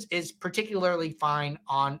team is particularly fine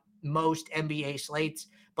on most NBA slates.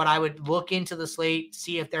 But I would look into the slate,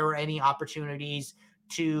 see if there were any opportunities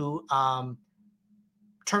to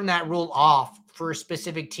turn that rule off for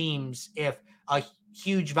specific teams if a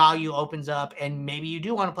huge value opens up and maybe you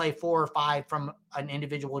do want to play 4 or 5 from an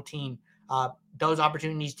individual team. Those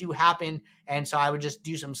opportunities do happen. And so I would just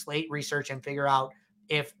do some slate research and figure out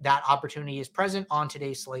if that opportunity is present on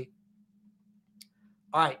today's slate.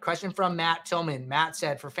 All right, question from Matt Tillman. Matt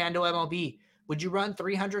said, for FanDuel MLB, would you run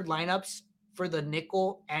 300 lineups for the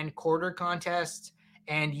nickel and quarter contests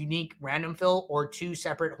and unique random fill, or 2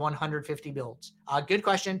 separate 150 builds? Good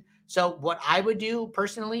question. So what I would do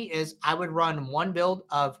personally is I would run 1 build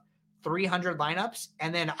of 300 lineups,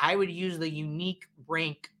 and then I would use the unique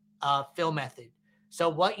rank fill method. So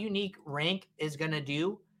what unique rank is going to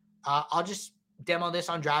do, I'll just demo this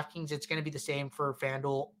on DraftKings. It's going to be the same for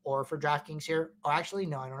FanDuel or for DraftKings here. Or actually,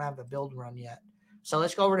 no, I don't have the build run yet. So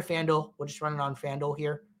let's go over to FanDuel. We'll just run it on FanDuel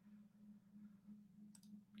here.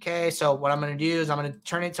 Okay, so what I'm going to do is I'm going to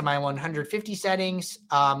turn it to my 150 settings.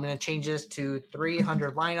 I'm going to change this to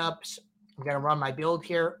 300 lineups. I'm going to run my build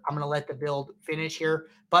here. I'm going to let the build finish here.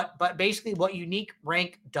 But basically what unique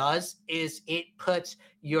rank does is it puts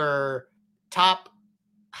your top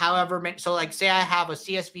however many. So like say I have a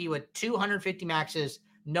CSV with 250 maxes,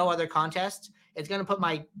 no other contests. It's going to put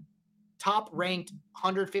my top ranked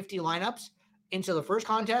 150 lineups into the first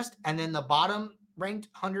contest, and then the bottom ranked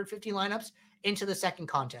 150 lineups into the second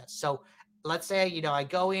contest. So let's say, I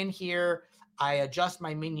go in here, I adjust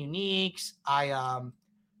my min uniques,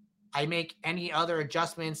 I make any other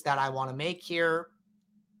adjustments that I want to make here.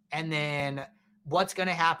 And then what's going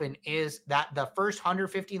to happen is that the first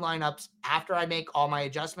 150 lineups, after I make all my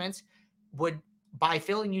adjustments, would, by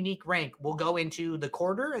filling unique rank, will go into the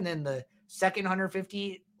quarter, and then the second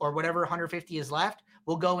 150 or whatever 150 is left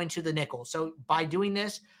will go into the nickel. So by doing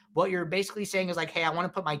this, what you're basically saying is like, hey, I want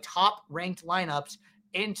to put my top ranked lineups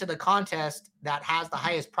into the contest that has the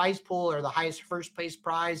highest prize pool or the highest first place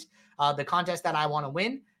prize, the contest that I want to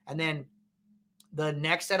win. And then the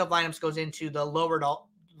next set of lineups goes into the lower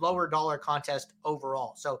dollar contest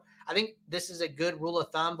overall. So I think this is a good rule of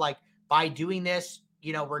thumb. Like by doing this,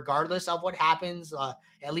 regardless of what happens,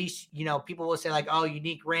 at least, people will say like, oh,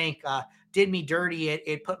 unique rank did me dirty.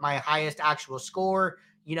 It put my highest actual score,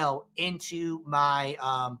 into my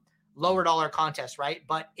lower dollar contest, right?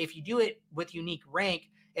 But if you do it with unique rank,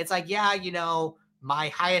 it's like, yeah, my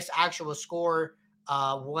highest actual score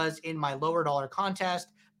was in my lower dollar contest,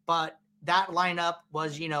 but that lineup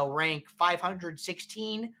was, rank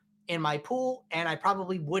 516 in my pool, and I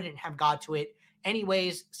probably wouldn't have got to it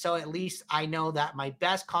anyways. So at least I know that my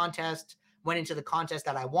best contest went into the contest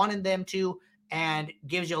that I wanted them to, and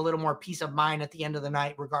gives you a little more peace of mind at the end of the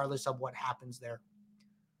night, regardless of what happens there.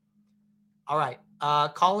 All right.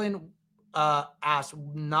 Colin asked,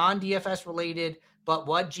 non-DFS related, but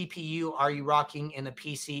what GPU are you rocking in the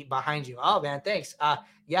PC behind you? Oh man, thanks.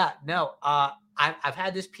 Yeah, no, I've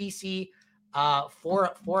had this PC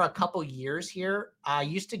for a couple years here. I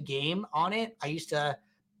used to game on it. I used to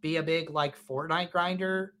be a big like Fortnite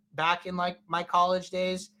grinder back in like my college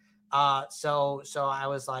days. So I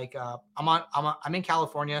was like, I'm in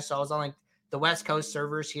California, so I was on like the West Coast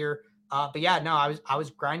servers here. But yeah, no, I was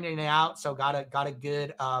grinding it out. So got a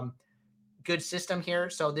good system here.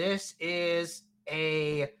 So this is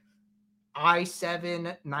a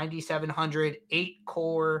i7 9700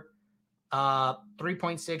 8-core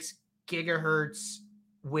 3.6 gigahertz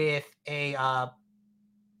with a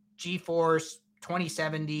GeForce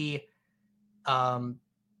 2070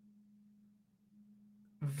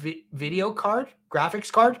 video card,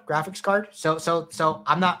 graphics card. So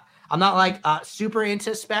I'm not like super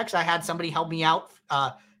into specs. I had somebody help me out,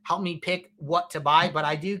 help me pick what to buy, but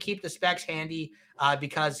I do keep the specs handy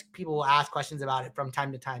because people will ask questions about it from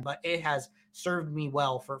time to time. But it has served me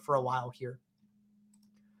well for a while here.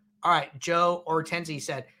 All right, Joe Ortenzi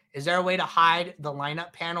said, is there a way to hide the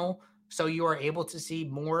lineup panel so you are able to see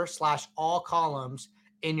more/all columns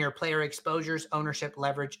in your player exposures, ownership,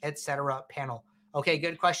 leverage, etc. panel? Okay,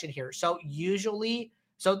 good question here. So usually,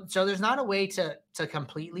 so there's not a way to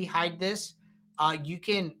completely hide this.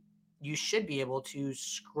 You should be able to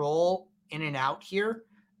scroll in and out here,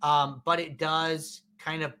 but it does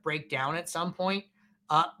kind of break down at some point.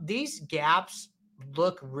 These gaps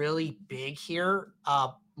look really big here,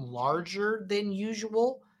 larger than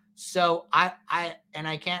usual. So I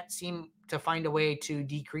can't seem to find a way to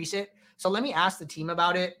decrease it. So let me ask the team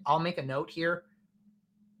about it. I'll make a note here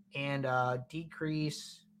and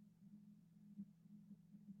decrease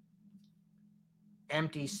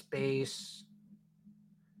empty space,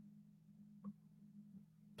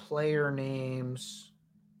 player names,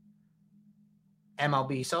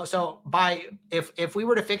 MLB. So by if we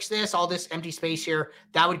were to fix this, all this empty space here,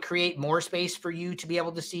 that would create more space for you to be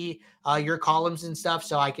able to see your columns and stuff.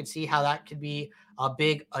 So I could see how that could be a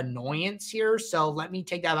big annoyance here. So let me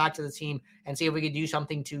take that back to the team and see if we could do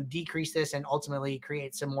something to decrease this and ultimately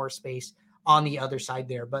create some more space on the other side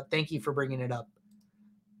there. But thank you for bringing it up.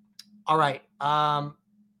 All right.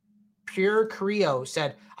 Pure Creo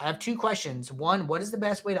said, I have two questions. One, what is the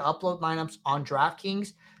best way to upload lineups on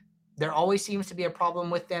DraftKings? There always seems to be a problem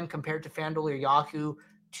with them compared to FanDuel or Yahoo.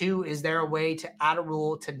 Two, is there a way to add a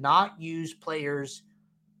rule to not use players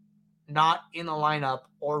not in the lineup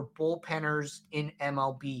or bullpenners in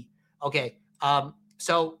MLB? Okay,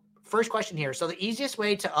 so first question here. So the easiest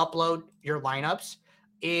way to upload your lineups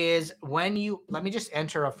is when you, let me just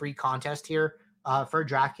enter a free contest here for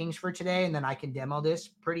DraftKings for today, and then I can demo this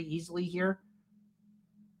pretty easily here.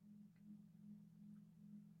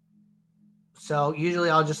 So usually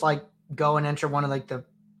I'll just like go and enter one of like the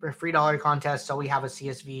free dollar contests. So we have a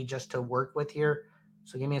CSV just to work with here.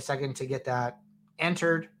 So give me a second to get that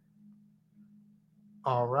entered.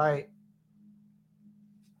 All right.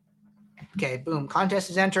 Okay, boom.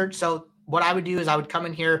 Contest is entered. So what I would do is I would come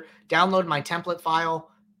in here, download my template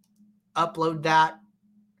file, upload that,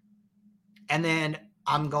 and then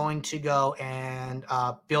I'm going to go and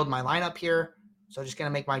build my lineup here. So just going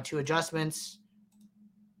to make my two adjustments.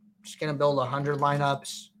 Just going to build 100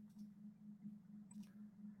 lineups.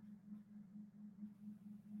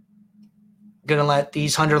 Going to let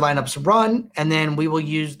these 100 lineups run, and then we will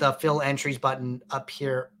use the fill entries button up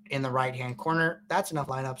here in the right-hand corner. That's enough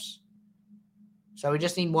lineups. So we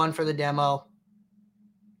just need one for the demo.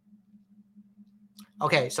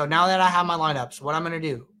 Okay, so now that I have my lineups, what I'm going to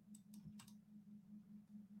do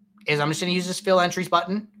is I'm just going to use this fill entries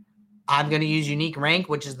button. I'm going to use unique rank,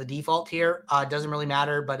 which is the default here. It doesn't really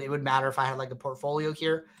matter, but it would matter if I had like a portfolio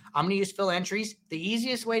here. I'm going to use fill entries. The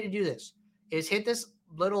easiest way to do this is hit this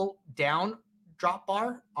little down drop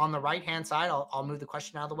bar on the right-hand side. I'll move the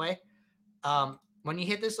question out of the way. When you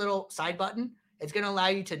hit this little side button, it's going to allow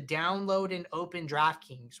you to download and open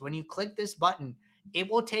DraftKings. When you click this button, it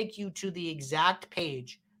will take you to the exact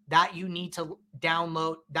page that you need to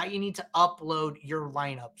download, that you need to upload your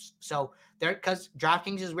lineups. So there, because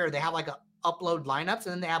DraftKings is weird. They have like a upload lineups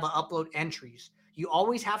and then they have a upload entries. You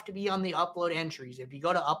always have to be on the upload entries. If you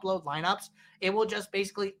go to upload lineups, it will just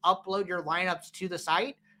basically upload your lineups to the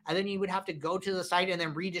site. And then you would have to go to the site and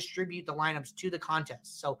then redistribute the lineups to the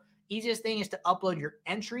contest. So easiest thing is to upload your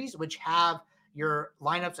entries, which have your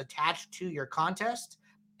lineups attached to your contest.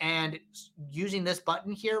 And using this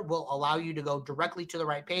button here will allow you to go directly to the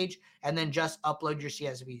right page and then just upload your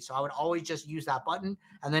CSV. So I would always just use that button,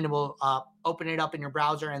 and then it will open it up in your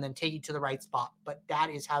browser and then take you to the right spot. But that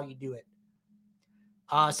is how you do it.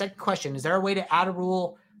 Second question, is there a way to add a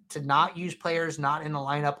rule to not use players not in the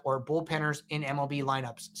lineup or bullpenners in MLB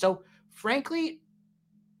lineups. So frankly,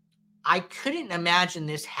 I couldn't imagine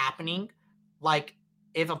this happening. Like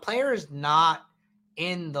if a player is not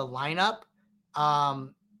in the lineup,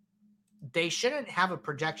 they shouldn't have a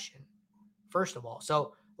projection, first of all.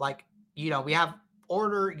 So like, we have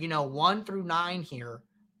order, 1 through 9 here,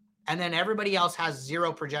 and then everybody else has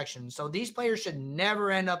 0 projections. So these players should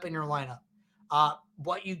never end up in your lineup.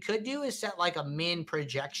 What you could do is set like a min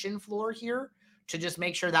projection floor here to just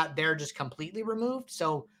make sure that they're just completely removed.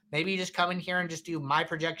 So maybe you just come in here and just do my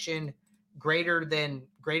projection greater than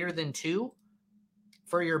 2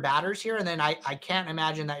 for your batters here. And then I can't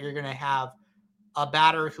imagine that you're going to have a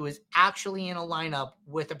batter who is actually in a lineup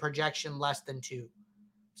with a projection less than 2.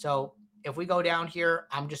 So if we go down here,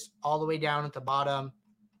 I'm just all the way down at the bottom.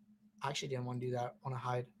 I actually didn't want to do that. I want to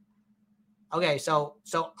hide. Okay, so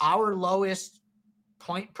our lowest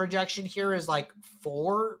point projection here is like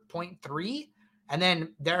 4.3, and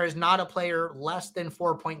then there is not a player less than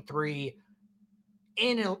 4.3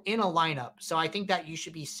 in a lineup. So I think that you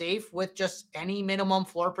should be safe with just any minimum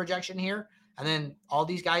floor projection here. And then all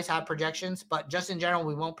these guys have projections, but just in general,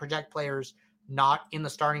 we won't project players not in the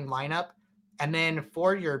starting lineup. And then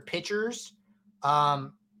for your pitchers, I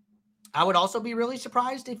would also be really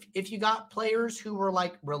surprised if you got players who were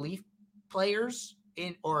like relief players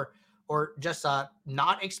in or just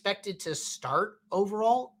not expected to start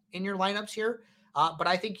overall in your lineups here. But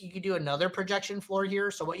I think you could do another projection floor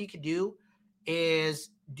here. So what you could do is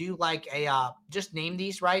do like a just name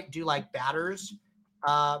these, right? Do like batters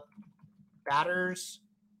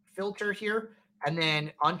filter here, and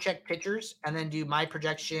then uncheck pitchers, and then do my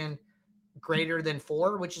projection greater than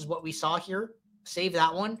 4, which is what we saw here. Save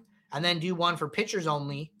that one, and then do one for pitchers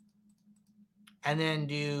only, and then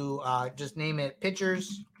do just name it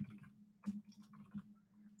pitchers,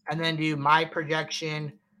 and then do my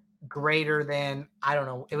projection greater than, I don't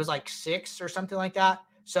know, it was like 6 or something like that.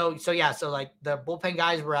 So yeah, so like the bullpen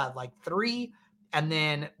guys were at like 3, and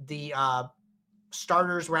then the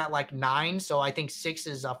starters were at like 9. So I think 6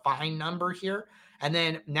 is a fine number here. And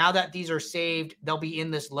then now that these are saved, they'll be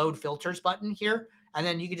in this load filters button here. And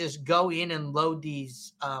then you can just go in and load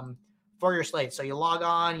these for your slate. So you log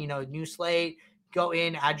on, new slate, go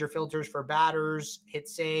in, add your filters for batters, hit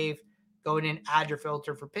save, go in and add your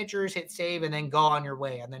filter for pitchers, hit save, and then go on your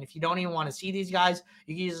way. And then if you don't even want to see these guys,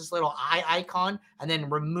 you can use this little eye icon and then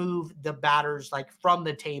remove the batters like from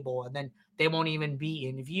the table. And then they won't even be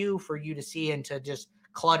in view for you to see and to just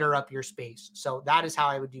clutter up your space. So that is how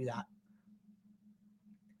I would do that.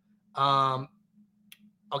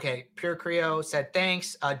 Okay. Pure Creo said,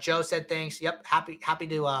 thanks. Joe said, thanks. Yep. Happy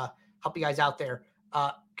to help you guys out there.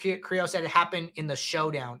 Creo said it happened in the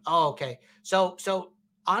showdown. Oh, okay. So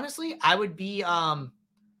honestly, I would be a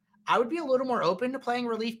little more open to playing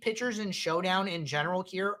relief pitchers in showdown in general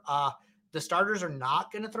here. The starters are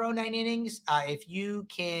not going to throw 9 innings. If you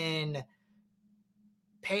can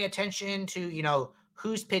pay attention to,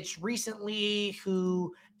 who's pitched recently,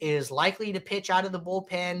 who is likely to pitch out of the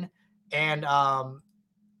bullpen. And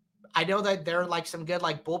I know that there are like some good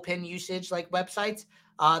like bullpen usage like websites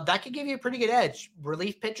that could give you a pretty good edge.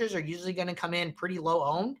 Relief pitchers are usually going to come in pretty low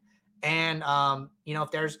owned. And,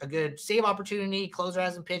 if there's a good save opportunity, closer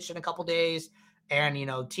hasn't pitched in a couple days,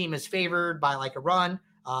 and, team is favored by like a run,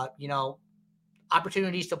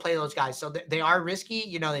 opportunities to play those guys. So they are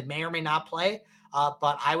risky, they may or may not play,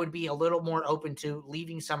 but I would be a little more open to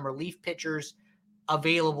leaving some relief pitchers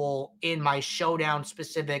available in my showdown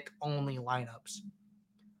specific only lineups.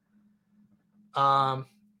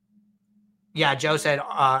 Yeah, Joe said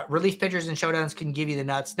relief pitchers and showdowns can give you the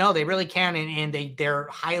nuts. No, they really can, and they're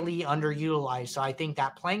highly underutilized. So I think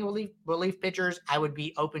that playing relief pitchers, I would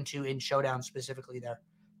be open to in showdown specifically there.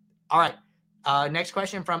 All right, next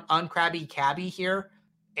question from Uncrabby Cabby here,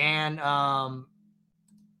 and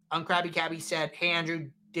Uncrabby Cabby said, "Hey Andrew,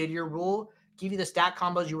 did your rule give you the stat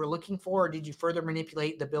combos you were looking for, or did you further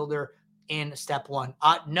manipulate the builder in step 1?"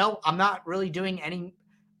 No, I'm not really doing any.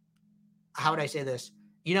 How would I say this?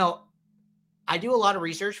 I do a lot of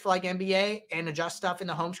research for like NBA and adjust stuff in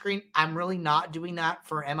the home screen. I'm really not doing that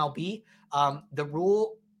for MLB. The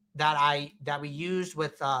rule that we used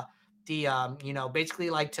with basically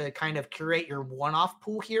like to kind of curate your one-off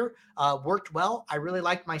pool here worked well. I really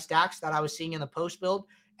liked my stacks that I was seeing in the post build,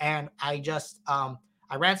 and I just I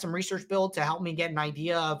ran some research build to help me get an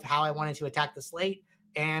idea of how I wanted to attack the slate,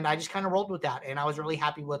 and I just kind of rolled with that, and I was really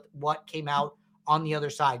happy with what came out on the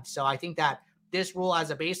other side. So I think that this rule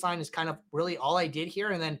as a baseline is kind of really all I did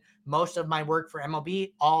here. And then most of my work for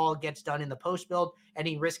MLB all gets done in the post build.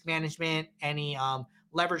 Any risk management, any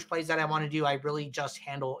leverage plays that I want to do, I really just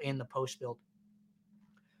handle in the post build.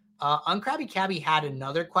 Uncrabby Cabby had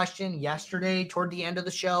another question yesterday toward the end of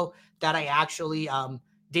the show that I actually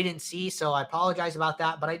didn't see, so I apologize about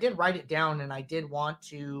that, but I did write it down and I did want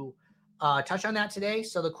to touch on that today.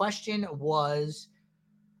 So the question was,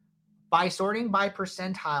 by sorting by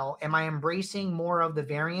percentile, am I embracing more of the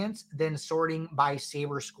variance than sorting by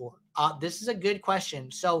Saber score? This is a good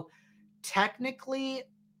question. So technically,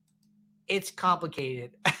 it's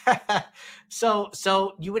complicated.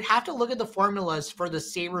 So you would have to look at the formulas for the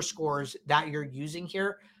Saber scores that you're using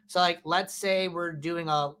here. So like, let's say we're doing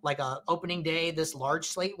a opening day, this large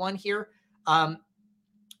slate one here.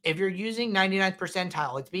 If you're using 99th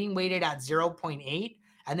percentile, it's being weighted at 0.8.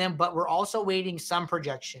 And then, but we're also weighting some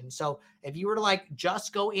projection. So if you were to like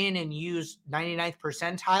just go in and use 99th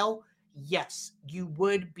percentile, yes, you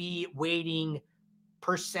would be weighting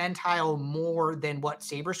percentile more than what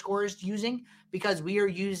Saber score is using, because we are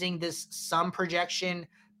using this sum projection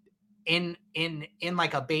in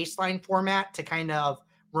like a baseline format to kind of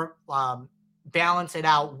balance it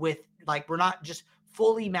out with, like, we're not just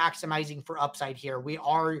fully maximizing for upside here. We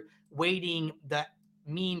are weighting the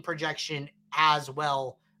mean projection as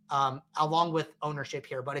well, along with ownership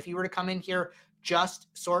here. But if you were to come in here, just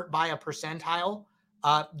sort by a percentile,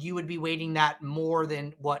 you would be weighting that more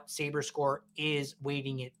than what Saber score is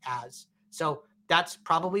weighting it as. So that's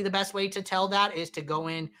probably the best way to tell that, is to go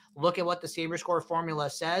in, look at what the Saber score formula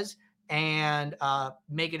says, and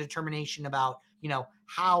make a determination about,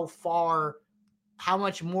 how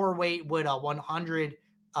much more weight would a 100%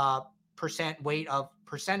 weight of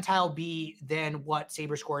percentile be than what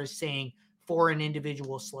Saber score is saying for an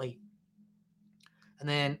individual slate. And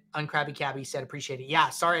then Uncrabby Cabby said, appreciate it. Yeah,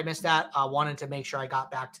 sorry I missed that. I wanted to make sure I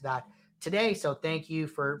got back to that today. So thank you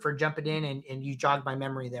for jumping in, and you jogged my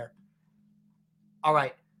memory there. All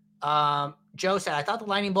right. Joe said, I thought the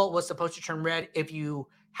lightning bolt was supposed to turn red if you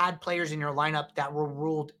had players in your lineup that were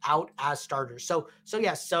ruled out as starters. So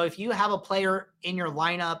yes. So if you have a player in your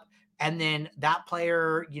lineup and then that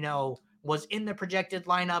player, was in the projected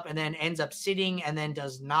lineup and then ends up sitting and then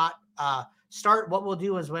does not start, what we'll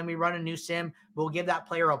do is when we run a new sim, we'll give that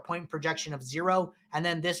player a point projection of 0, and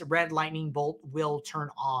then this red lightning bolt will turn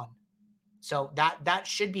on. So that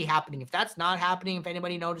should be happening. If that's not happening, if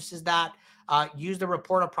anybody notices that, use the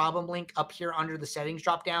report a problem link up here under the settings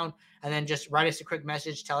drop down, and then just write us a quick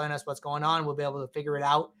message telling us what's going on. We'll be able to figure it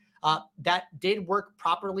out. That did work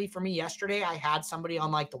properly for me yesterday. I had somebody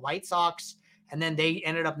on like the White Sox, and then they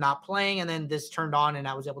ended up not playing, and then this turned on, and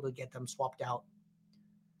I was able to get them swapped out.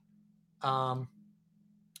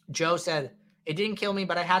 Joe said, it didn't kill me,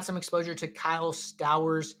 but I had some exposure to Kyle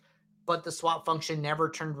Stowers, but the swap function never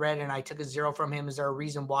turned red, and I took a 0 from him. Is there a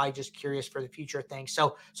reason why? Just curious for the future. Thanks.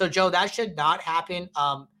 So Joe, that should not happen.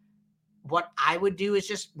 What I would do is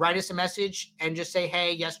just write us a message and just say,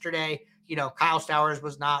 hey, yesterday, Kyle Stowers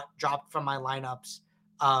was not dropped from my lineups.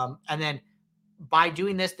 And then by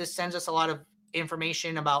doing this sends us a lot of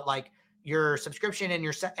information about like your subscription and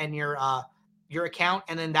your account,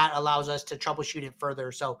 and then that allows us to troubleshoot it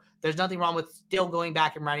further. So there's nothing wrong with still going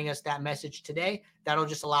back and writing us that message today. That'll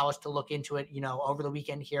just allow us to look into it, over the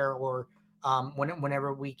weekend here, or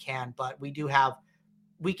whenever we can. But we do have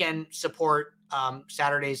weekend support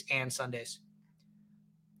Saturdays and Sundays.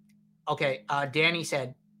 Okay, Danny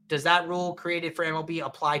said, does that rule created for MLB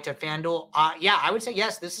apply to FanDuel? Yeah, I would say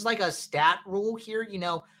yes. This is like a stat rule here.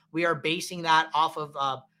 We are basing that off of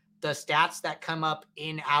the stats that come up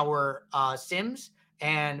in our sims,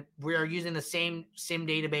 and we are using the same sim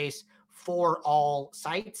database for all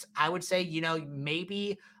sites. I would say,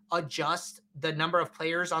 maybe adjust the number of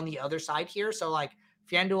players on the other side here. So like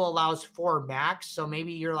FanDuel allows 4 max. So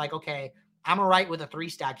maybe you're like, okay, I'm all right with a 3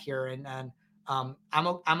 stack here. And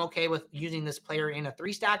I'm okay with using this player in a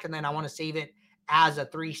 3 stack. And then I want to save it as a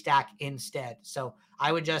 3 stack instead. So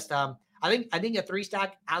I would just, I think a 3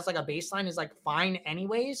 stack as like a baseline is like fine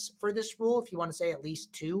anyways for this rule. If you want to say at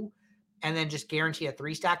least 2, and then just guarantee a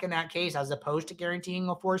 3 stack in that case, as opposed to guaranteeing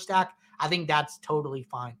a 4 stack, I think that's totally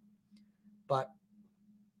fine. But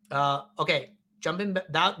okay, jump in.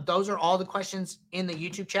 Those are all the questions in the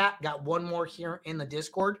YouTube chat. Got one more here in the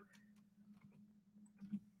Discord.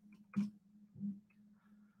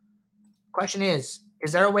 Question is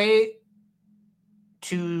there a way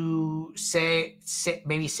to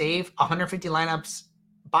maybe save 150 lineups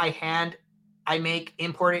by hand I make,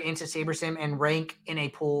 import it into SaberSim, and rank in a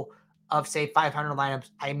pool of, say, 500 lineups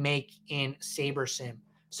I make in SaberSim?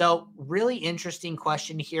 So really interesting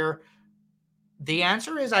question here. The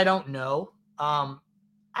answer is I don't know. I'm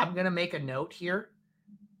going to make a note here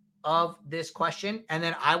of this question, and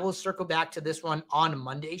then I will circle back to this one on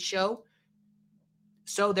Monday's show.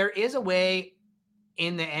 So there is a way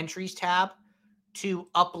in the entries tab to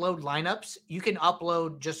upload lineups. You can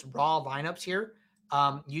upload just raw lineups here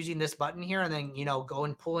using this button here, and then, go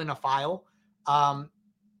and pull in a file.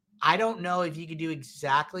 I don't know if you could do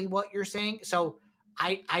exactly what you're saying. So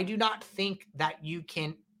I do not think that you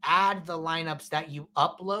can add the lineups that you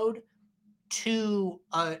upload to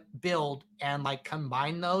a build and like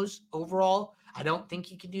combine those overall. I don't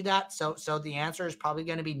think you can do that. So the answer is probably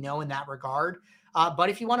going to be no in that regard. But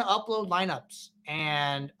if you want to upload lineups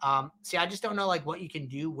and see, I just don't know like what you can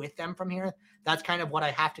do with them from here. That's kind of what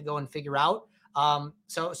I have to go and figure out.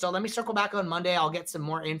 So let me circle back on Monday. I'll get some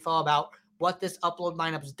more info about what this upload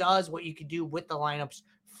lineups does, what you could do with the lineups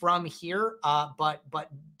from here. But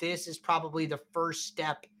this is probably the first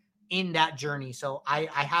step in that journey. So I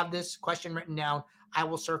have this question written down. I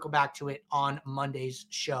will circle back to it on Monday's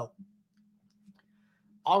show.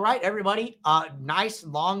 All right, everybody. Nice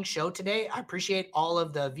long show today. I appreciate all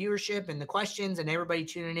of the viewership and the questions and everybody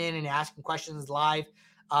tuning in and asking questions live.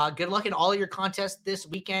 Good luck in all of your contests this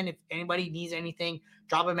weekend. If anybody needs anything,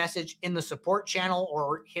 drop a message in the support channel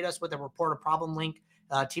or hit us with a report a problem link.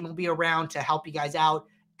 Team will be around to help you guys out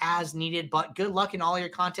as needed. But good luck in all of your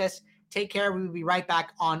contests. Take care. We will be right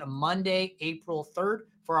back on Monday, April 3rd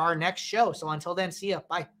for our next show. So until then, see ya.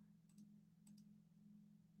 Bye.